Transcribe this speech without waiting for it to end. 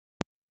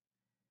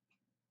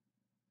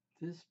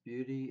This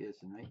beauty is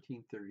a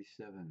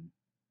 1937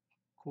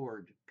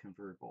 Ford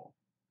convertible.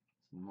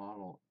 It's the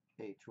model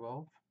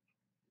A12.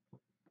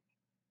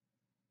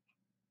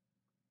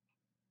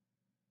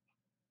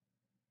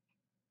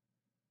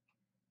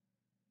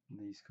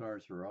 These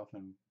cars are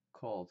often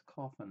called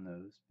coffin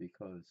nose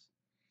because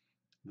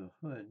the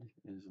hood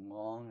is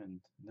long and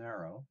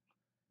narrow,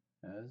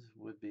 as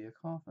would be a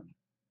coffin.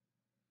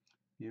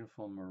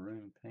 Beautiful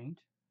maroon paint.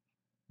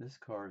 This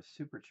car is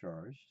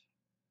supercharged.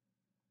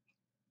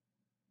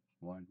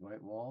 Wide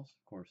white walls,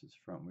 of course it's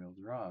front wheel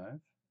drive.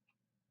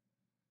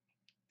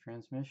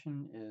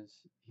 Transmission is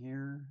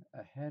here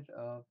ahead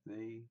of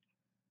the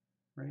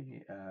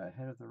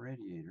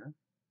radiator.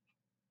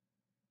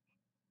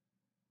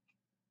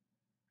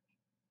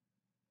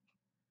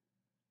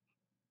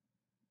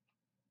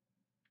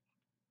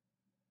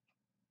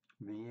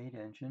 V8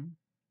 engine.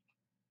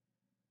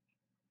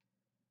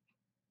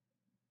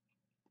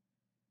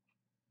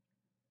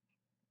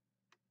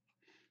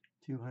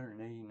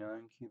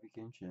 (289 cubic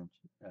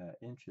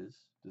inches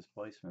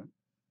displacement.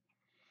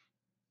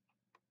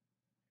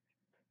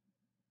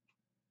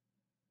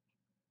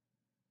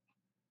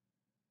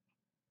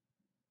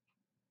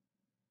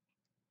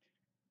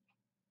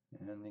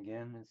 And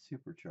again, it's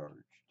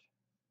supercharged.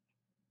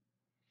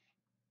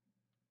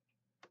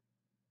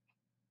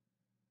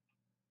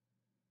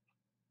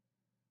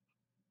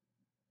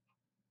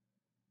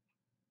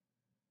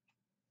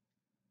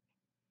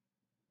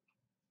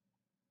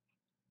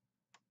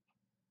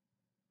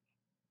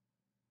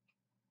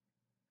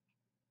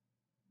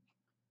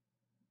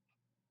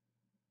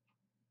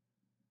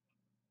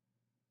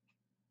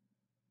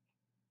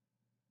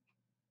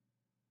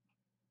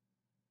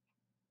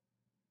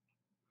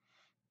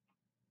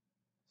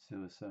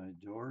 Suicide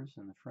doors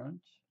in the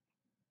front.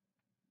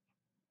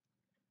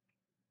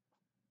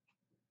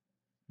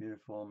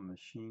 Beautiful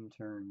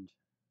machine-turned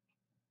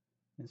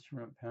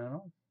instrument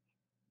panel.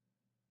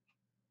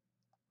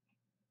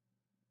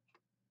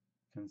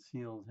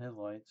 Concealed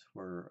headlights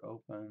were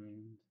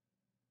opened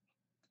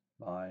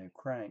by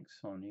cranks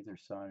on either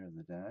side of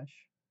the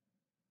dash.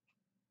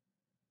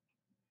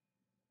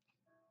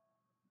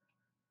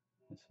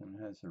 This one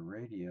has a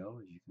radio,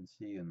 as you can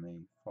see in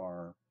the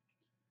far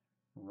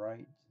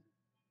right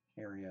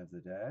area of the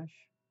dash.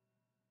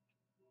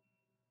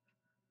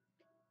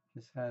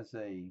 This has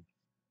a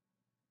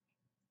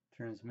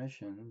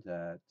transmission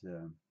that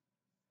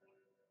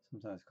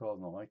sometimes called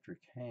an electric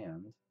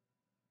hand,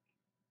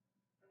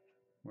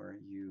 where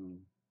you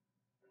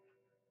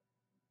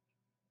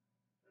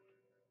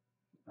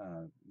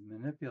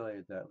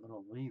manipulated that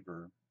little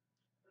lever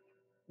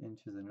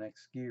into the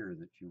next gear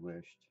that you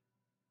wished.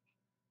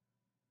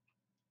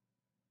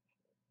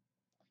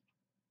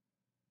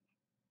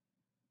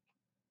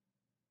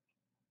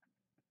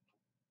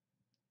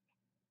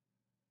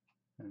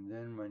 And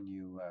then when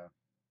you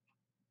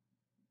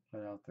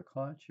let out the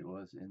clutch, it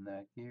was in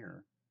that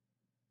gear.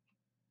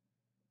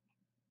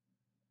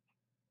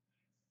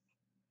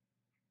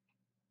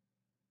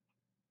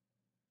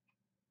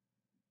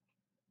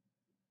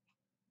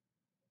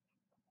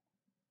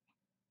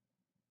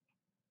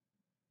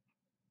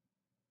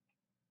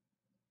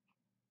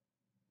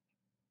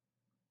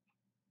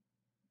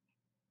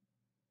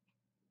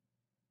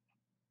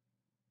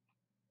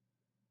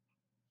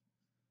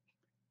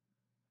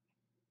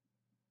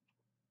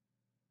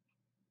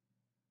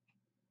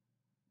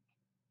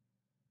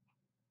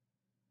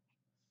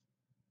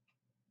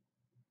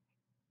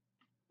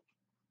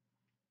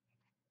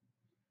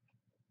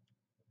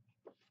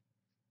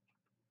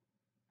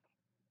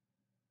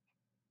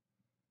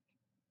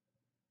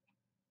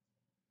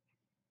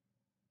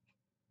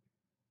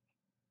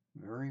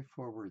 Very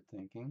forward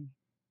thinking.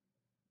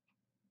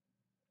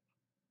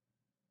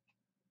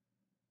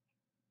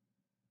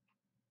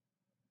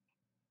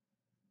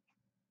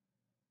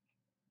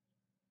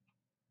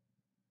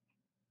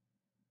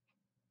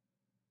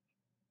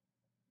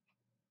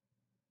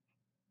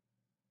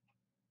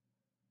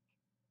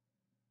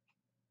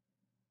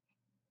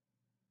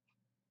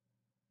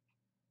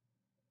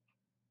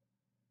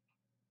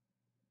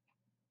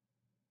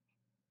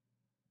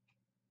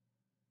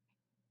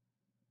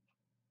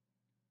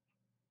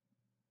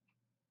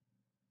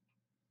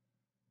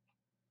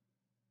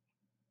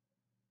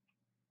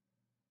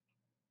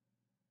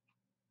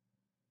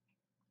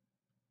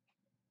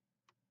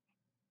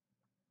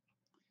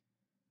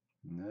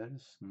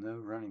 Notice no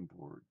running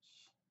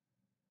boards.